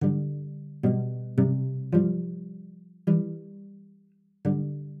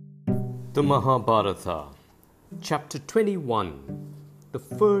The Mahabharata, Chapter 21, The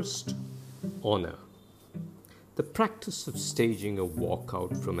First Honor. The practice of staging a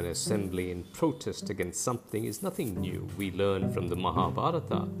walkout from an assembly in protest against something is nothing new. We learn from the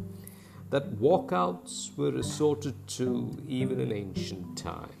Mahabharata that walkouts were resorted to even in ancient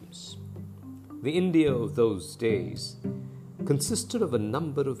times. The India of those days consisted of a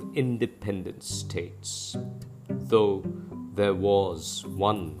number of independent states, though there was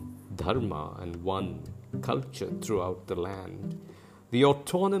one dharma and one culture throughout the land. The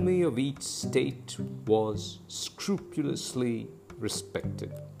autonomy of each state was scrupulously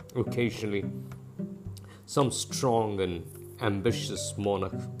respected. Occasionally, some strong and ambitious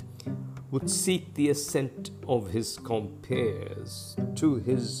monarch would seek the assent of his compeers to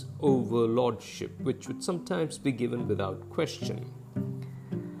his overlordship, which would sometimes be given without question.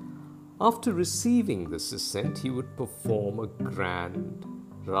 After receiving this assent, he would perform a grand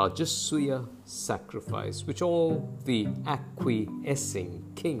Rajasuya sacrifice, which all the acquiescing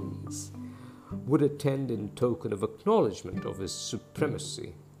kings would attend in token of acknowledgement of his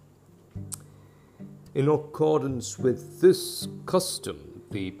supremacy. In accordance with this custom,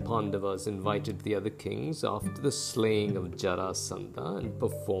 the Pandavas invited the other kings after the slaying of Jarasandha and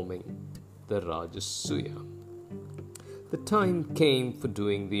performing the Rajasuya. The time came for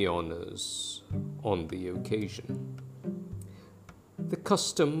doing the honors on the occasion. The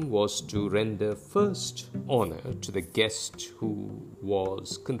custom was to render first honor to the guest who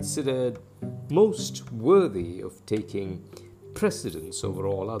was considered most worthy of taking precedence over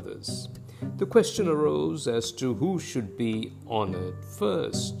all others. The question arose as to who should be honored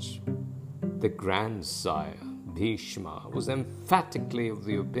first. The grandsire, Bhishma, was emphatically of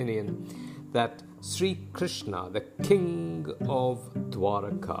the opinion that Sri Krishna, the king of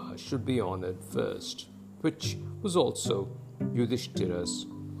Dwaraka, should be honored first, which was also Yudhishthira's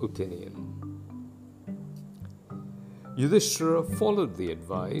opinion. Yudhishthira followed the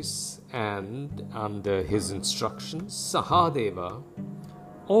advice and, under his instructions, Sahadeva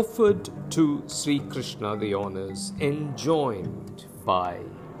offered to Sri Krishna the honors enjoined by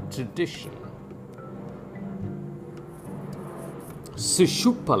tradition.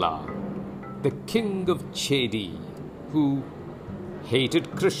 Shishupala, the king of Chedi, who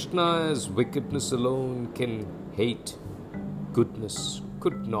hated Krishna as wickedness alone can hate goodness,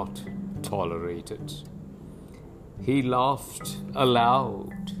 could not tolerate it. He laughed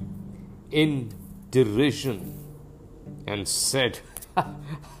aloud in derision and said,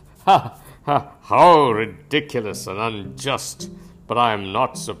 "How ridiculous and unjust, but I am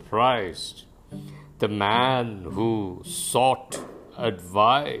not surprised. The man who sought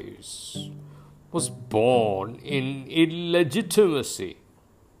advice was born in illegitimacy."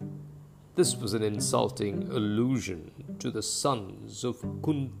 This was an insulting allusion to the sons of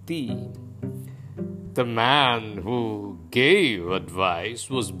Kunti. The man who gave advice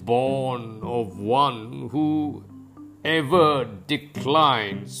was born of one who ever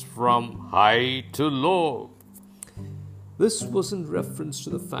declines from high to low. This was in reference to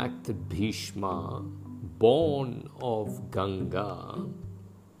the fact that Bhishma, born of Ganga,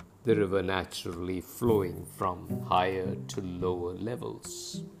 the river naturally flowing from higher to lower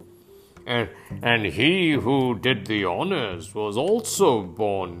levels. And he who did the honors was also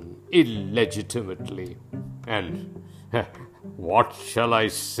born illegitimately. And what shall I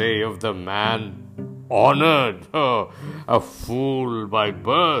say of the man honored? A fool by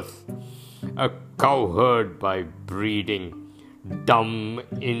birth, a cowherd by breeding. Dumb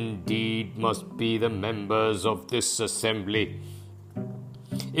indeed must be the members of this assembly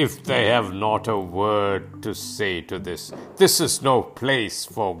if they have not a word to say to this. This is no place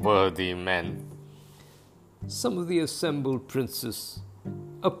for worthy men. Some of the assembled princes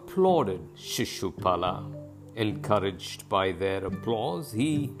applauded Shishupala. Encouraged by their applause,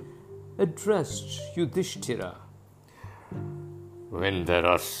 he addressed Yudhishthira. "When there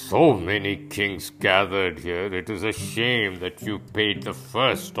are so many kings gathered here, it is a shame that you paid the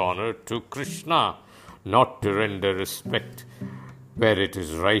first honor to Krishna, not to render respect where it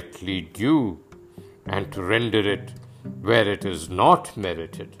is rightly due, and to render it where it is not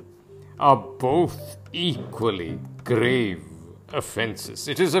merited, are both equally grave offenses.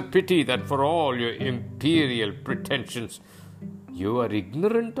 It is a pity that for all your imperial pretensions, you are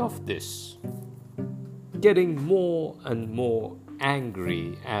ignorant of this." Getting more and more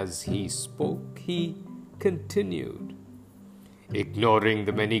angry as he spoke, he continued, "Ignoring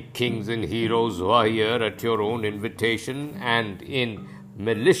the many kings and heroes who are here at your own invitation, and in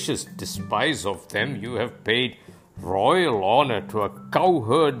malicious despise of them, you have paid royal honor to a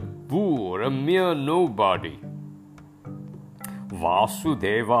cowherd boor, a mere nobody.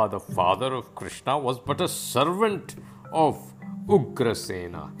 Vasudeva, the father of Krishna, was but a servant of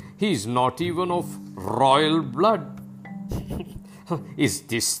Ugrasena. He is not even of royal blood. Is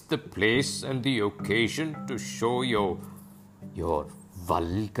this the place and the occasion to show your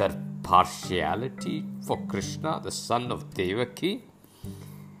vulgar partiality for Krishna, the son of Devaki?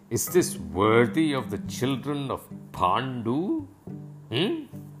 Is this worthy of the children of Pandu?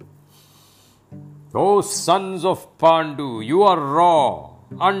 O sons of Pandu, you are raw,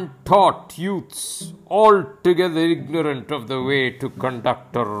 untaught youths, altogether ignorant of the way to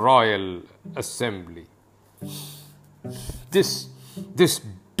conduct a royal assembly. This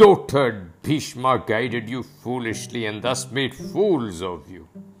dotard Bhishma guided you foolishly and thus made fools of you.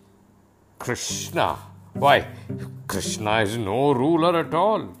 Krishna, why, Krishna is no ruler at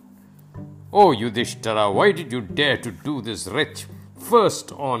all. Oh, Yudhishthira, why did you dare to do this wretch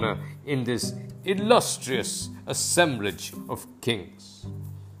first honor in this illustrious assemblage of kings?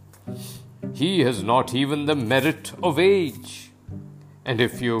 He has not even the merit of age. And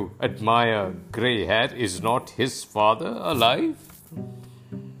if you admire grey hair, is not his father alive?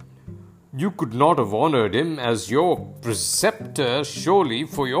 You could not have honored him as your preceptor, surely,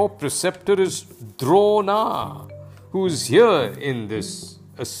 for your preceptor is Drona, who is here in this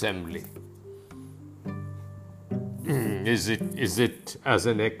assembly. Is it as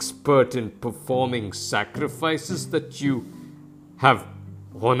an expert in performing sacrifices that you have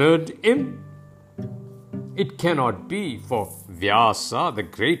honored him? It cannot be, for Vyasa, the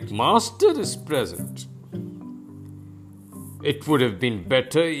great master, is present. It would have been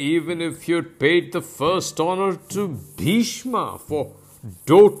better even if you had paid the first honor to Bhishma, for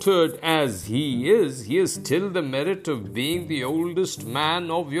dotard as he is still the merit of being the oldest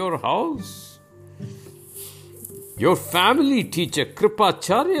man of your house. Your family teacher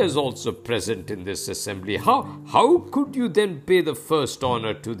Kripacharya is also present in this assembly. How could you then pay the first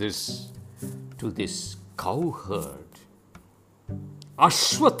honor to this cowherd?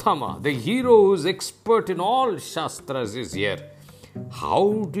 Ashwathama, the hero who is expert in all shastras, is here.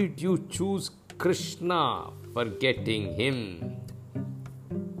 How did you choose Krishna, forgetting him?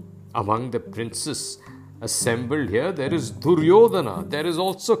 Among the princes assembled here, there is Duryodhana, there is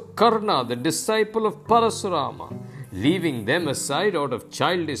also Karna, the disciple of Parasurama. Leaving them aside out of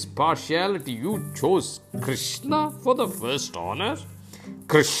childish partiality, you chose Krishna for the first honor?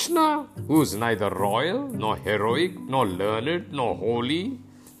 Krishna, who is neither royal, nor heroic, nor learned, nor holy,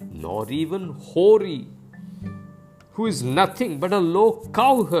 nor even hoary, who is nothing but a low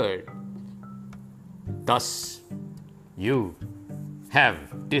cowherd. Thus, you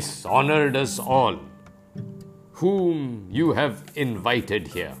have dishonored us all, whom you have invited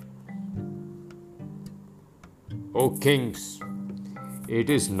here. O kings, it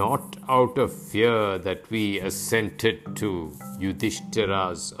is not out of fear that we assented to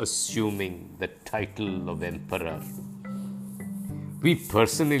Yudhishthira's assuming the title of emperor. We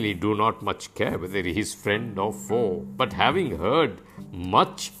personally do not much care whether he is friend or foe, but having heard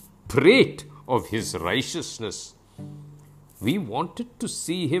much prate of his righteousness, we wanted to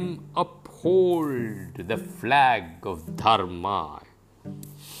see him uphold the flag of Dharma.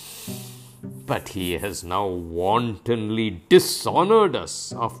 But he has now wantonly dishonored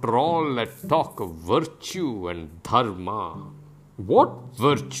us after all that talk of virtue and Dharma. What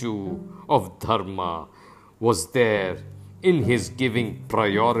virtue of Dharma was there in his giving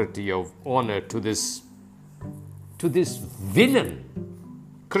priority of honor to this villain,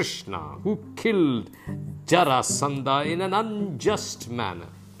 Krishna, who killed Jarasandha in an unjust manner?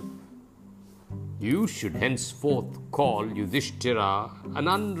 You should henceforth call Yudhishthira an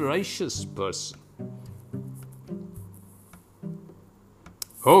unrighteous person.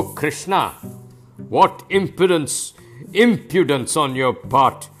 Oh Krishna, what impudence on your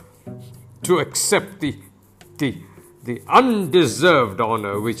part to accept the undeserved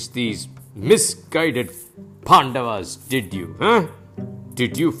honor which these misguided Pandavas did you, huh?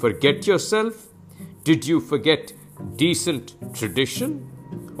 Did you forget yourself? Did you forget decent tradition?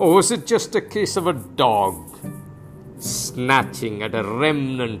 Or was it just a case of a dog snatching at a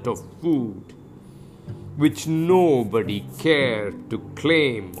remnant of food which nobody cared to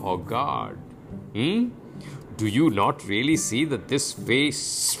claim or guard? Do you not really see that this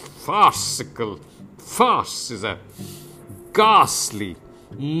farcical farce is a ghastly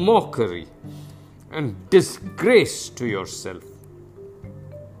mockery and disgrace to yourself?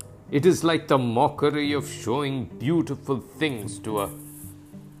 It is like the mockery of showing beautiful things to a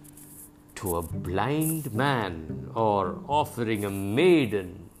blind man, or offering a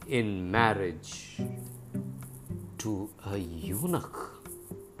maiden in marriage to a eunuch.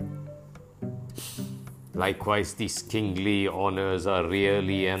 Likewise, these kingly honors are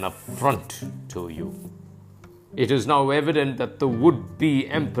really an affront to you. It is now evident that the would-be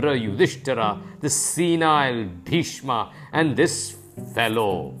Emperor Yudhishthira, the senile Bhishma, and this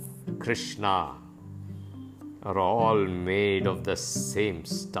fellow Krishna are all made of the same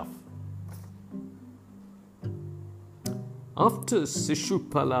stuff. After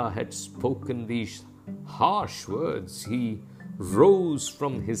Shishupala had spoken these harsh words, he rose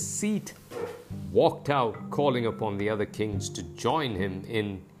from his seat, walked out, calling upon the other kings to join him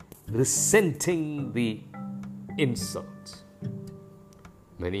in resenting the insult.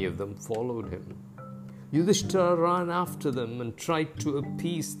 Many of them followed him. Yudhishthira ran after them and tried to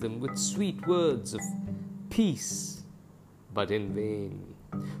appease them with sweet words of peace, but in vain,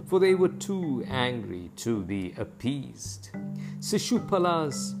 for they were too angry to be appeased.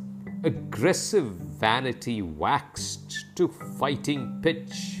 Shishupala's aggressive vanity waxed to fighting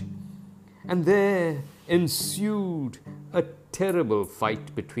pitch, and there ensued a terrible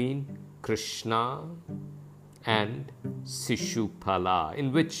fight between Krishna and Shishupala,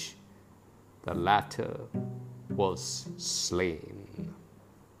 in which the latter was slain.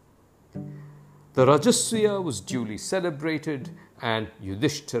 The Rajasriya was duly celebrated and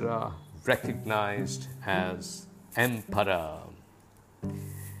Yudhishthira recognized as emperor.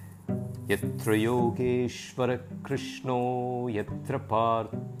 Yatra Yogeshvara Krishno Yatra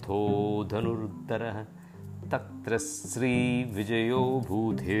Partho Dhanurdara Tatra Sri Vijayo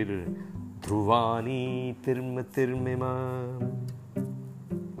Bhutir Dhruvani Tirma Tirmima.